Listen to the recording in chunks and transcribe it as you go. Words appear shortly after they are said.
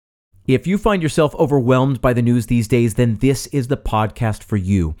If you find yourself overwhelmed by the news these days, then this is the podcast for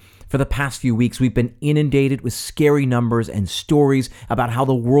you. For the past few weeks, we've been inundated with scary numbers and stories about how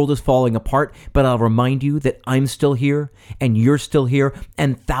the world is falling apart, but I'll remind you that I'm still here, and you're still here,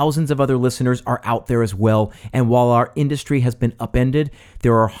 and thousands of other listeners are out there as well. And while our industry has been upended,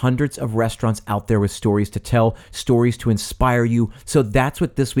 there are hundreds of restaurants out there with stories to tell, stories to inspire you. So that's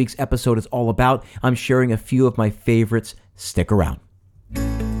what this week's episode is all about. I'm sharing a few of my favorites. Stick around.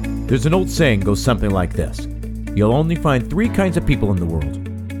 There's an old saying goes something like this. You'll only find three kinds of people in the world.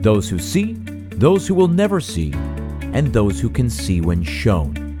 Those who see, those who will never see, and those who can see when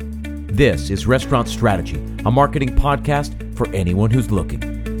shown. This is Restaurant Strategy, a marketing podcast for anyone who's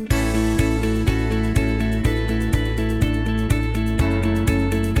looking.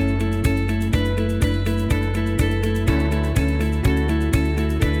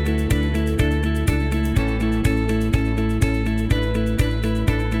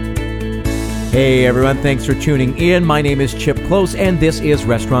 Hey everyone, thanks for tuning in. My name is Chip Close, and this is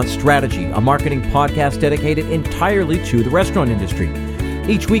Restaurant Strategy, a marketing podcast dedicated entirely to the restaurant industry.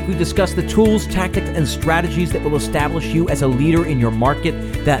 Each week we discuss the tools, tactics, and strategies that will establish you as a leader in your market.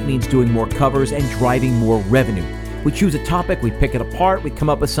 That means doing more covers and driving more revenue. We choose a topic, we pick it apart, we come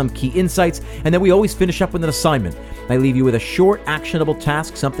up with some key insights, and then we always finish up with an assignment. I leave you with a short, actionable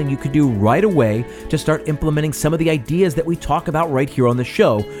task, something you could do right away to start implementing some of the ideas that we talk about right here on the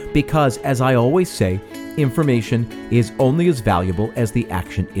show, because, as I always say, information is only as valuable as the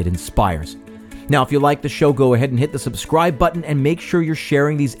action it inspires. Now, if you like the show, go ahead and hit the subscribe button and make sure you're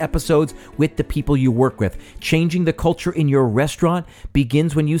sharing these episodes with the people you work with. Changing the culture in your restaurant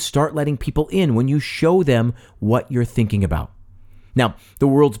begins when you start letting people in, when you show them what you're thinking about. Now, the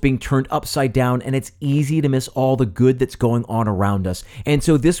world's being turned upside down, and it's easy to miss all the good that's going on around us. And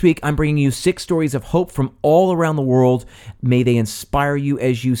so this week, I'm bringing you 6 stories of hope from all around the world. May they inspire you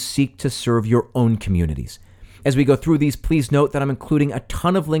as you seek to serve your own communities. As we go through these, please note that I'm including a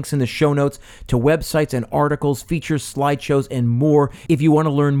ton of links in the show notes to websites and articles, features, slideshows, and more. If you want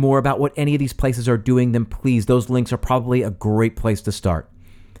to learn more about what any of these places are doing, then please, those links are probably a great place to start.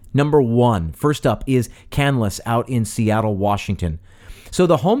 Number 1, first up, is Canlis out in Seattle, Washington. So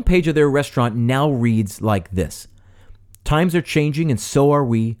the homepage of their restaurant now reads like this. Times are changing, and so are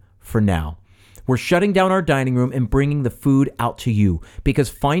we for now. We're shutting down our dining room and bringing the food out to you because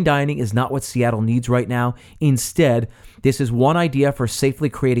fine dining is not what Seattle needs right now. Instead, this is one idea for safely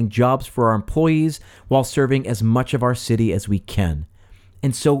creating jobs for our employees while serving as much of our city as we can.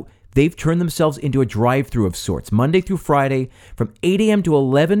 And so they've turned themselves into a drive-thru of sorts. Monday through Friday, from 8 a.m. to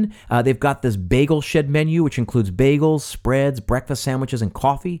 11, they've got this bagel shed menu, which includes bagels, spreads, breakfast sandwiches, and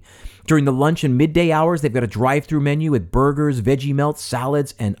coffee. During the lunch and midday hours, they've got a drive-thru menu with burgers, veggie melts,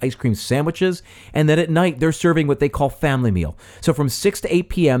 salads, and ice cream sandwiches. And then at night, they're serving what they call family meal. So from 6 to 8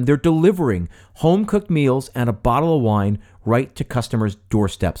 p.m., they're delivering home-cooked meals and a bottle of wine right to customers'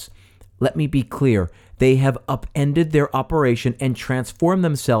 doorsteps. Let me be clear. They have upended their operation and transformed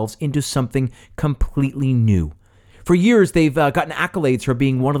themselves into something completely new. For years, they've gotten accolades for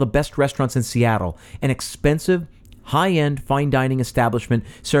being one of the best restaurants in Seattle, an expensive, high-end fine dining establishment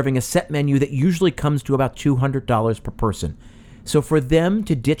serving a set menu that usually comes to about $200 per person. So for them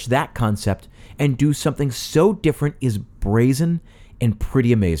to ditch that concept and do something so different is brazen and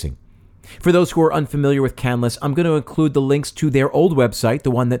pretty amazing. For those who are unfamiliar with Canlis, I'm going to include the links to their old website,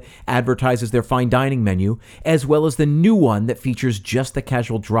 the one that advertises their fine dining menu, as well as the new one that features just the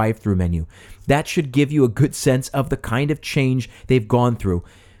casual drive-thru menu. That should give you a good sense of the kind of change they've gone through.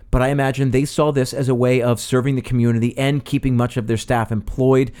 But I imagine they saw this as a way of serving the community and keeping much of their staff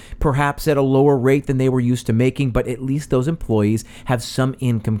employed, perhaps at a lower rate than they were used to making, but at least those employees have some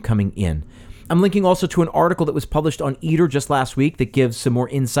income coming in. I'm linking also to an article that was published on Eater just last week that gives some more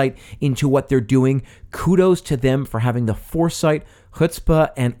insight into what they're doing. Kudos to them for having the foresight,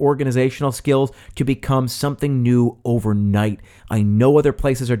 chutzpah, and organizational skills to become something new overnight. I know other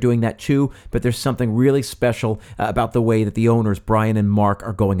places are doing that too, but there's something really special about the way that the owners, Brian and Mark,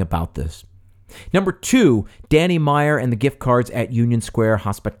 are going about this. Number 2, Danny Meyer and the gift cards at Union Square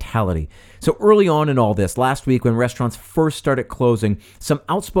Hospitality. So early on in all this, last week when restaurants first started closing, some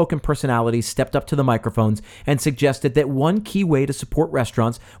outspoken personalities stepped up to the microphones and suggested that one key way to support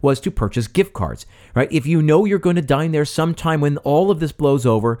restaurants was to purchase gift cards, right? If you know you're going to dine there sometime when all of this blows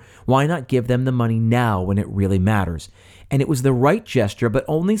over, why not give them the money now when it really matters? And it was the right gesture, but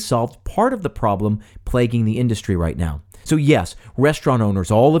only solved part of the problem plaguing the industry right now. So yes, restaurant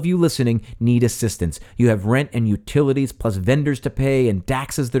owners, all of you listening, need assistance. You have rent and utilities plus vendors to pay and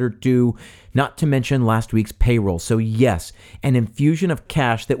taxes that are due, not to mention last week's payroll. So yes, an infusion of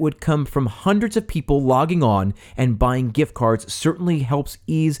cash that would come from hundreds of people logging on and buying gift cards certainly helps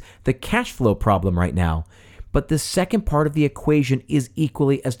ease the cash flow problem right now. But the second part of the equation is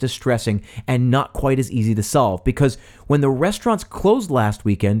equally as distressing and not quite as easy to solve, because when the restaurants closed last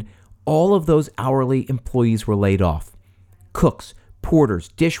weekend, all of those hourly employees were laid off. Cooks, porters,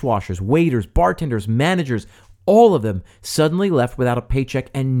 dishwashers, waiters, bartenders, managers, all of them suddenly left without a paycheck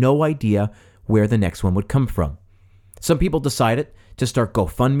and no idea where the next one would come from. Some people decided to start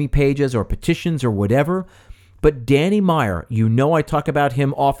GoFundMe pages or petitions or whatever, but Danny Meyer, you know I talk about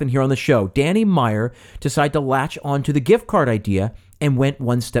him often here on the show, Danny Meyer decided to latch onto the gift card idea and went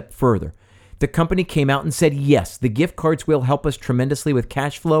one step further. The company came out and said, yes, the gift cards will help us tremendously with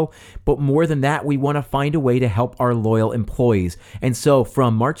cash flow, but more than that, we want to find a way to help our loyal employees. And so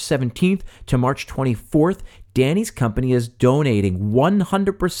from March 17th to March 24th, Danny's company is donating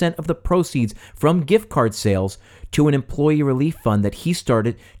 100% of the proceeds from gift card sales to an employee relief fund that he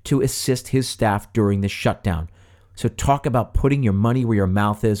started to assist his staff during the shutdown. So talk about putting your money where your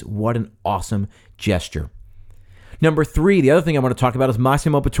mouth is. What an awesome gesture. Number 3, the other thing I want to talk about is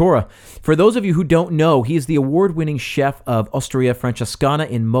Massimo Bottura. For those of you who don't know, he is the award-winning chef of Osteria Francescana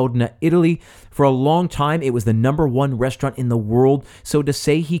in Modena, Italy. For a long time, it was the number 1 restaurant in the world, so to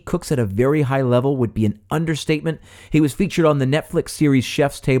say he cooks at a very high level would be an understatement. He was featured on the Netflix series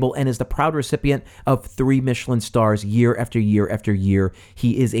Chef's Table and is the proud recipient of 3 Michelin stars year after year after year.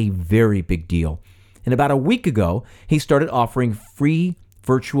 He is a very big deal. And about a week ago, he started offering free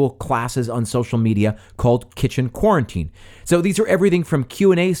virtual classes on social media called Kitchen Quarantine. So these are everything from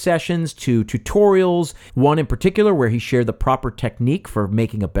Q&A sessions to tutorials, one in particular where he shared the proper technique for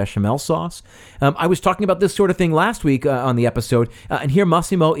making a bechamel sauce. I was talking about this sort of thing last week on the episode, and here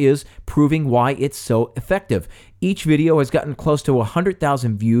Massimo is proving why it's so effective. Each video has gotten close to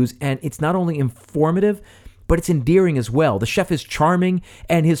 100,000 views, and it's not only informative, but it's endearing as well. The chef is charming,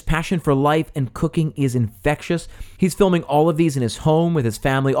 and his passion for life and cooking is infectious. He's filming all of these in his home with his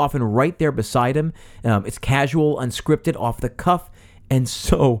family, often right there beside him. It's casual, unscripted, off the cuff, and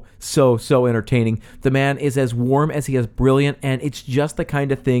so entertaining. The man is as warm as he is brilliant, and it's just the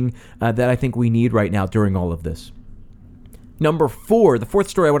kind of thing that I think we need right now during all of this. Number 4, the fourth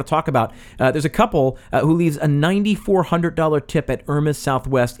story I want to talk about, there's a couple who leaves a $9,400 tip at Irma's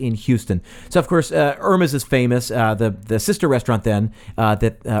Southwest in Houston. So, of course, Irma's is famous. The sister restaurant then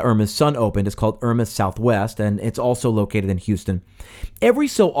that Irma's son opened is called Irma's Southwest, and it's also located in Houston. Every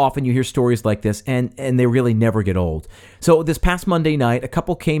so often you hear stories like this, and they really never get old. So this past Monday night, a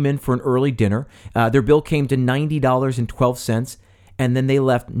couple came in for an early dinner. Their bill came to $90.12. And then they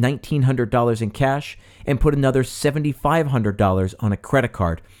left $1,900 in cash and put another $7,500 on a credit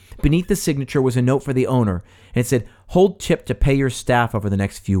card. Beneath the signature was a note for the owner, and it said, "Hold tip to pay your staff over the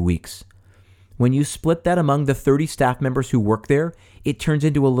next few weeks." When you split that among the 30 staff members who work there, it turns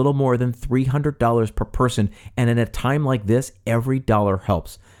into a little more than $300 per person, and at a time like this, every dollar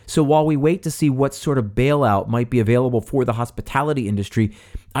helps. So while we wait to see what sort of bailout might be available for the hospitality industry,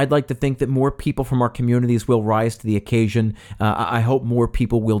 I'd like to think that more people from our communities will rise to the occasion. I hope more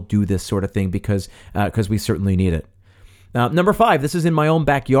people will do this sort of thing because we certainly need it. Number 5, this is in my own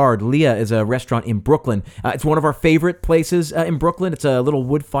backyard. Leah is a restaurant in Brooklyn. It's one of our favorite places in Brooklyn. It's a little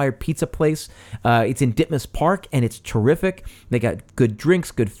wood-fired pizza place. It's in Ditmas Park, and it's terrific. They got good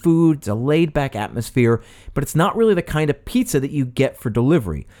drinks, good food. It's a laid-back atmosphere, but it's not really the kind of pizza that you get for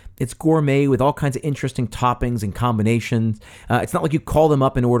delivery. It's gourmet with all kinds of interesting toppings and combinations. It's not like you call them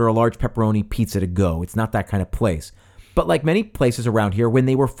up and order a large pepperoni pizza to go. It's not that kind of place. But like many places around here, when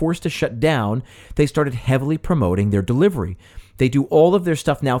they were forced to shut down, they started heavily promoting their delivery. They do all of their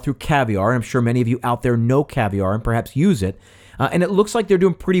stuff now through Caviar. I'm sure many of you out there know Caviar and perhaps use it. And it looks like they're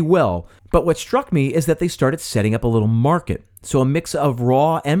doing pretty well. But what struck me is that they started setting up a little market. So a mix of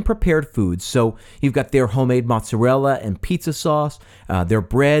raw and prepared foods. So you've got their homemade mozzarella and pizza sauce, their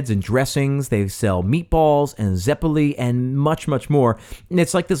breads and dressings. They sell meatballs and zeppoli and much, much more. And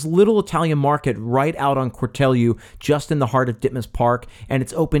it's like this little Italian market right out on Cortelyou, just in the heart of Ditmas Park. And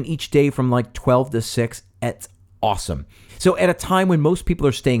it's open each day from like 12 to 6. It's awesome. So at a time when most people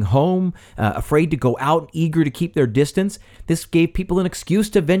are staying home, afraid to go out, eager to keep their distance, this gave people an excuse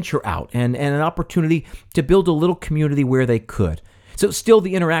to venture out and an opportunity to build a little community where they could. So still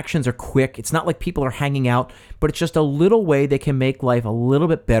the interactions are quick. It's not like people are hanging out, but it's just a little way they can make life a little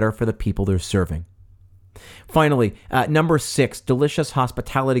bit better for the people they're serving. Finally, number 6, Delicious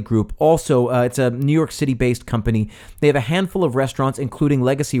Hospitality Group. Also, it's a New York City-based company. They have a handful of restaurants, including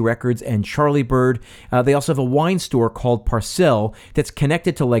Legacy Records and Charlie Bird. They also have a wine store called Parcel that's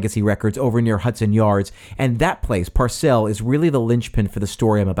connected to Legacy Records over near Hudson Yards. And that place, Parcel, is really the linchpin for the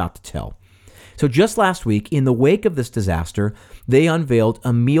story I'm about to tell. So just last week, in the wake of this disaster, they unveiled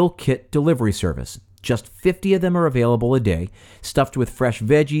a meal kit delivery service. Just 50 of them are available a day, stuffed with fresh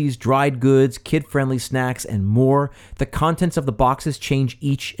veggies, dried goods, kid-friendly snacks, and more. The contents of the boxes change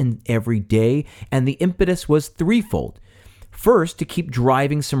each and every day, and the impetus was threefold. First, to keep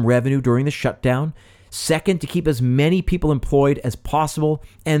driving some revenue during the shutdown. Second, to keep as many people employed as possible.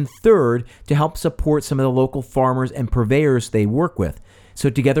 And third, to help support some of the local farmers and purveyors they work with. So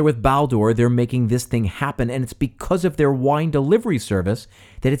together with Baldor, they're making this thing happen, and it's because of their wine delivery service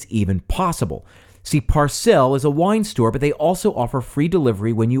that it's even possible. See, Parcel is a wine store, but they also offer free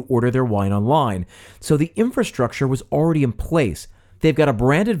delivery when you order their wine online. So the infrastructure was already in place. They've got a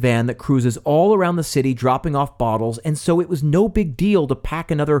branded van that cruises all around the city dropping off bottles, and so it was no big deal to pack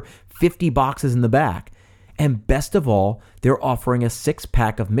another 50 boxes in the back. And best of all, they're offering a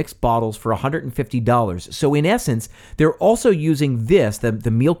 6-pack of mixed bottles for $150. So in essence, they're also using this,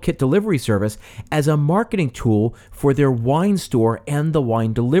 the meal kit delivery service, as a marketing tool for their wine store and the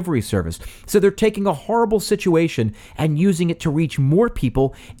wine delivery service. So they're taking a horrible situation and using it to reach more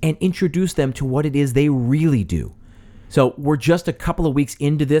people and introduce them to what it is they really do. So we're just a couple of weeks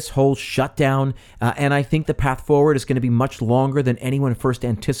into this whole shutdown, and I think the path forward is going to be much longer than anyone first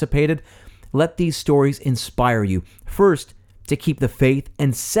anticipated. Let these stories inspire you. First, to keep the faith,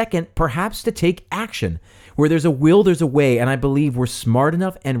 and second, perhaps to take action. Where there's a will, there's a way, and I believe we're smart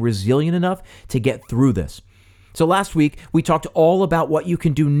enough and resilient enough to get through this. So last week, we talked all about what you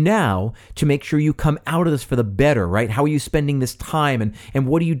can do now to make sure you come out of this for the better, right? How are you spending this time, and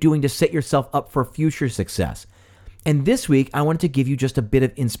what are you doing to set yourself up for future success? And this week, I wanted to give you just a bit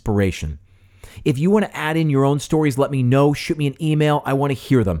of inspiration. If you want to add in your own stories, let me know. Shoot me an email. I want to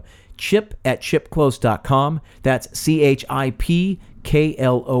hear them. chip@chipclose.com. That's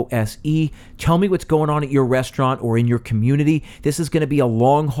CHIPKLOSE. Tell me what's going on at your restaurant or in your community. This is going to be a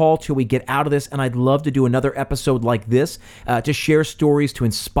long haul till we get out of this, and I'd love to do another episode like this to share stories, to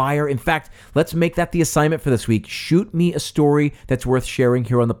inspire. In fact, let's make that the assignment for this week. Shoot me a story that's worth sharing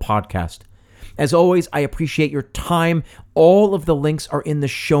here on the podcast. As always, I appreciate your time. All of the links are in the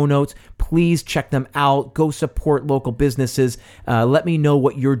show notes. Please check them out. Go support local businesses. Let me know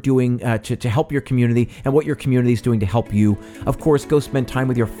what you're doing to help your community and what your community is doing to help you. Of course, go spend time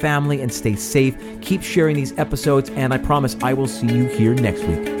with your family and stay safe. Keep sharing these episodes, and I promise I will see you here next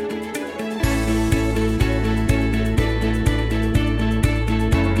week.